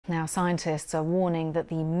Now, scientists are warning that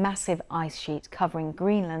the massive ice sheet covering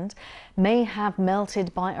Greenland may have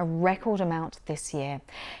melted by a record amount this year.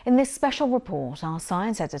 In this special report, our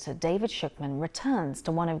science editor David Schuckman returns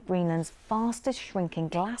to one of Greenland's fastest shrinking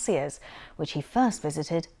glaciers, which he first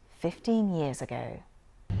visited 15 years ago.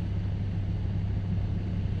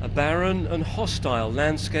 A barren and hostile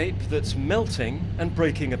landscape that's melting and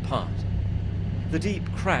breaking apart. The deep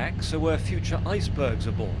cracks are where future icebergs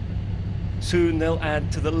are born. Soon they'll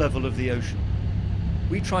add to the level of the ocean.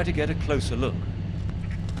 We try to get a closer look.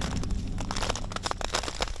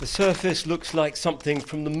 The surface looks like something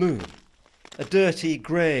from the moon, a dirty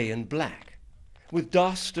grey and black, with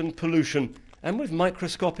dust and pollution and with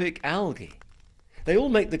microscopic algae. They all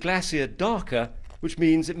make the glacier darker, which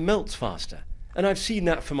means it melts faster, and I've seen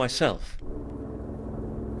that for myself.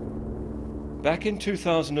 Back in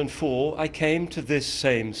 2004, I came to this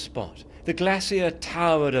same spot. The glacier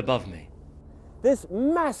towered above me. This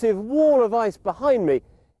massive wall of ice behind me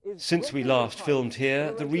is... Since we last filmed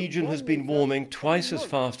here, the region has been warming twice as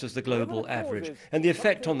fast as the global average, and the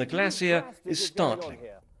effect on the glacier is startling.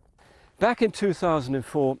 Back in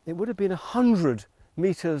 2004, it would have been 100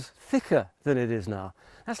 meters thicker than it is now.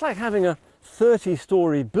 That's like having a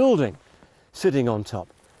 30-story building sitting on top.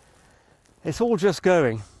 It's all just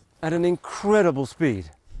going at an incredible speed.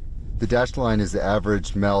 The dashed line is the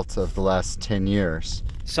average melt of the last 10 years.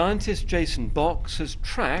 Scientist Jason Box has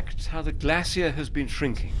tracked how the glacier has been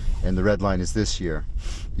shrinking. And the red line is this year.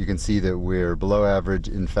 You can see that we're below average.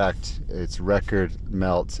 In fact, it's record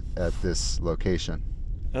melt at this location.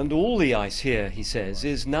 And all the ice here, he says,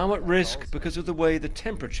 is now at risk because of the way the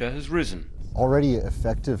temperature has risen. Already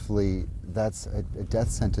effectively, that's a death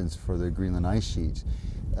sentence for the Greenland ice sheet.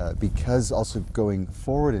 Because also going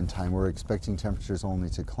forward in time, we're expecting temperatures only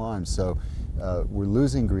to climb. So we're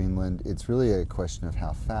losing Greenland. It's really a question of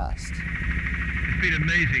how fast. It's been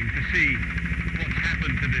amazing to see what's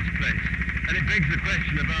happened to this place. And it begs the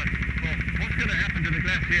question about, well, what's going to happen to the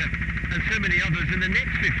glacier and so many others in the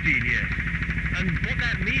next 15 years? And what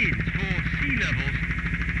that means for sea levels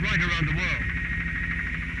right around the world.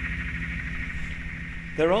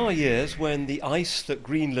 There are years when the ice that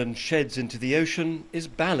Greenland sheds into the ocean is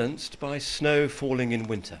balanced by snow falling in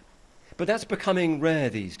winter. But that's becoming rare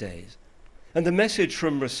these days. And the message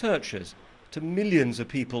from researchers to millions of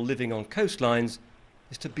people living on coastlines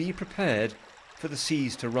is to be prepared for the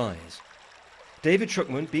seas to rise. David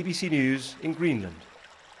Schuckman, BBC News in Greenland.